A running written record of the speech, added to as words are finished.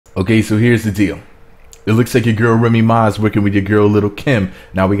Okay, so here's the deal. It looks like your girl Remy Ma is working with your girl Lil Kim.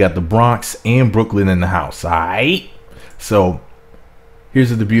 Now we got the Bronx and Brooklyn in the house, alright? So here's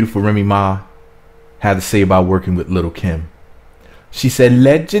what the beautiful Remy Ma had to say about working with Lil Kim. She said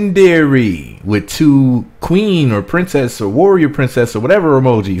legendary with two queen or princess or warrior princess or whatever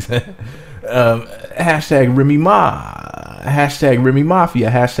emojis. Hashtag Remy Ma. Hashtag Remy Mafia.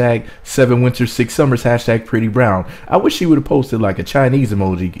 Hashtag 7 Winters 6 Summers. Hashtag Pretty Brown. I wish she would have posted like a Chinese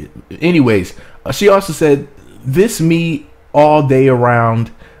emoji. Anyways, she also said this me all day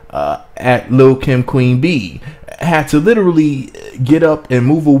around at Lil Kim Queen B. Had to literally get up and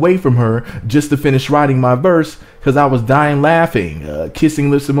move away from her just to finish writing my verse because I was dying laughing.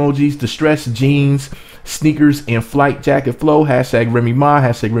 Kissing lips emojis, distressed jeans, sneakers, and flight jacket flow. Hashtag Remy Ma.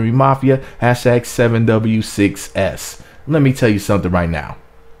 Hashtag Remy Mafia. Hashtag 7W6S. Let me tell you something right now.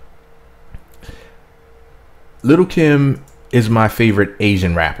 Lil Kim is my favorite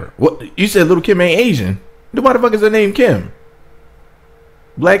Asian rapper. What? You said Lil Kim ain't Asian? Why the fuck is her name Kim?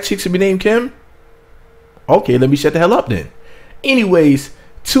 Black chicks should be named Kim? Okay, let me shut the hell up then. Anyways,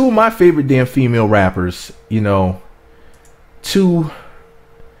 two of my favorite damn female rappers, you know, two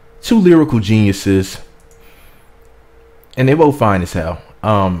lyrical geniuses, and they both fine as hell.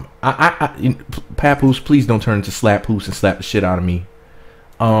 Papoose, please don't turn into Slap-Poose and slap the shit out of me.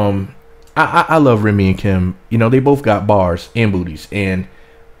 I love Remy and Kim. You know, they both got bars and booties, and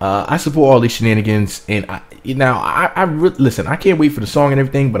I support all these shenanigans. And listen, I can't wait for the song and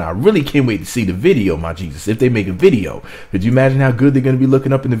everything, but I really can't wait to see the video, my Jesus. If they make a video, could you imagine how good they're going to be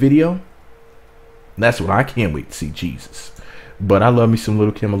looking up in the video? That's what I can't wait to see, Jesus. But I love me some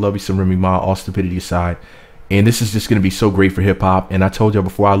Lil Kim. I love me some Remy Ma, all stupidity aside. And this is just going to be so great for hip hop. And I told y'all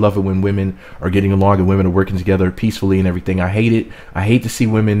before, I love it when women are getting along and women are working together peacefully and everything. I hate it. I hate to see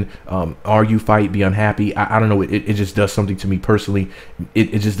women argue, fight, be unhappy. I don't know. It just does something to me personally.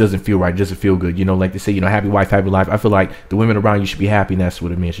 It just doesn't feel right. It doesn't feel good. You know, like they say, you know, happy wife, happy life. I feel like the women around you should be happy, and that's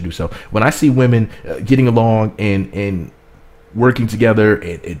what a man should do. So when I see women getting along and working together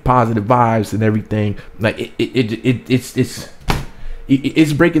and positive vibes and everything, like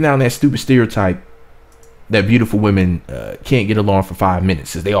it's breaking down that stupid stereotype that beautiful women can't get along for 5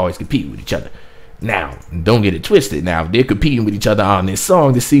 minutes as they always compete with each other. Now, don't get it twisted. Now, they're competing with each other on this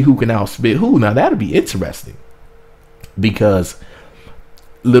song to see who can outspit who. Now, that'll be interesting because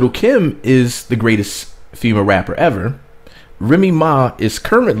Lil Kim is the greatest female rapper ever. Remy Ma is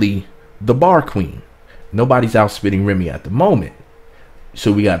currently the bar queen. Nobody's outspitting Remy at the moment.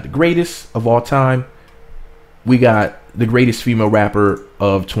 So we got the greatest of all time. We got the greatest female rapper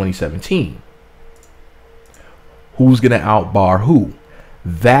of 2017. Who's going to outbar who?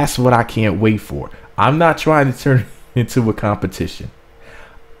 That's what I can't wait for. I'm not trying to turn it into a competition.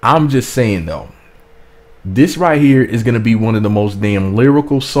 I'm just saying, though, this right here is going to be one of the most damn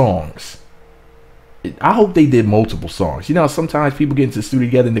lyrical songs. I hope they did multiple songs. You know, sometimes people get into the studio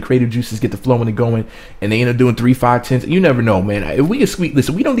together and the creative juices get the flowing and going, and they end up doing 3, 5, 10. You never know, man. If we can squeeze,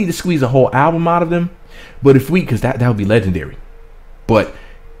 listen, we don't need to squeeze a whole album out of them, but if we, because that would be legendary. But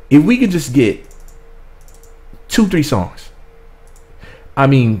if we could just get 2, 3 songs. I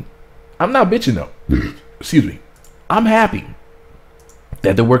mean, I'm not bitching though. Excuse me. I'm happy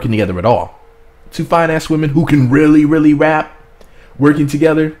that they're working together at all. 2 fine ass women who can really, really rap working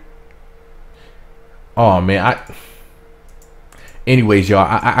together. Oh man, anyways, y'all,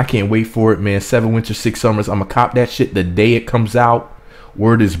 I can't wait for it, man. 7 Winters 6 Summers. I'm gonna cop that shit the day it comes out.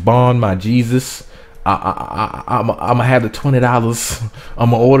 Word is bond, my Jesus. I'm gonna have the $20. I'm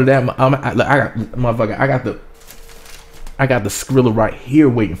gonna order that. I got the Skrilla right here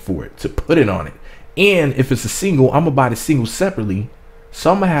waiting for it to put it on it. And if it's a single, I'm gonna buy the single separately.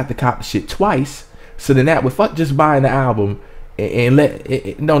 So I'm gonna have to cop the shit twice. So then that would fuck just buying the album and let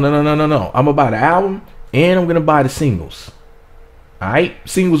it, no. I'm gonna buy the album and I'm gonna buy the singles. Alright?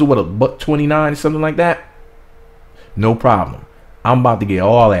 Singles are what, $1.29 or something like that? No problem. I'm about to get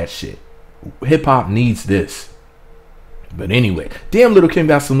all that shit. Hip hop needs this. But anyway, damn, Lil Kim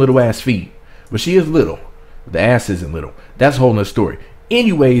got some little ass feet. But she is little. The ass isn't little. That's a whole nother story.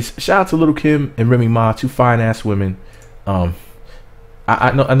 Anyways, shout out to Lil Kim and Remy Ma, 2 fine ass women. I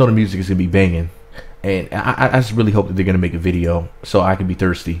know the music is gonna be banging, and I just really hope that they're gonna make a video so I can be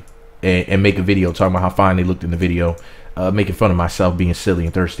thirsty and make a video talking about how fine they looked in the video, making fun of myself being silly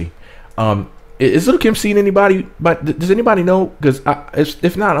and thirsty. Is Lil Kim seeing anybody? But does anybody know? Because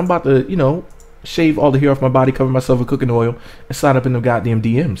if not, I'm about to, you know, shave all the hair off my body, cover myself with cooking oil, and sign up in the goddamn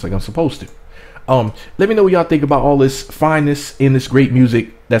DMs like I'm supposed to. Let me know what y'all think about all this fineness and this great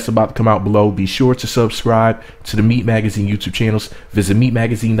music that's about to come out below. Be sure to subscribe to the Meat Magazine YouTube channels. Visit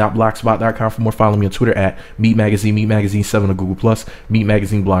meatmagazine.blogspot.com for more. Follow me on Twitter at Meat Magazine, Meat Magazine 7 on Google+, Meat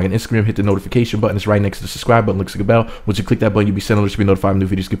Magazine blog and Instagram. Hit the notification button. It's right next to the subscribe button. Looks like a bell. Once you click that button, you'll be sent alerts to be notified when new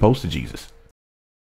videos get posted. Jesus.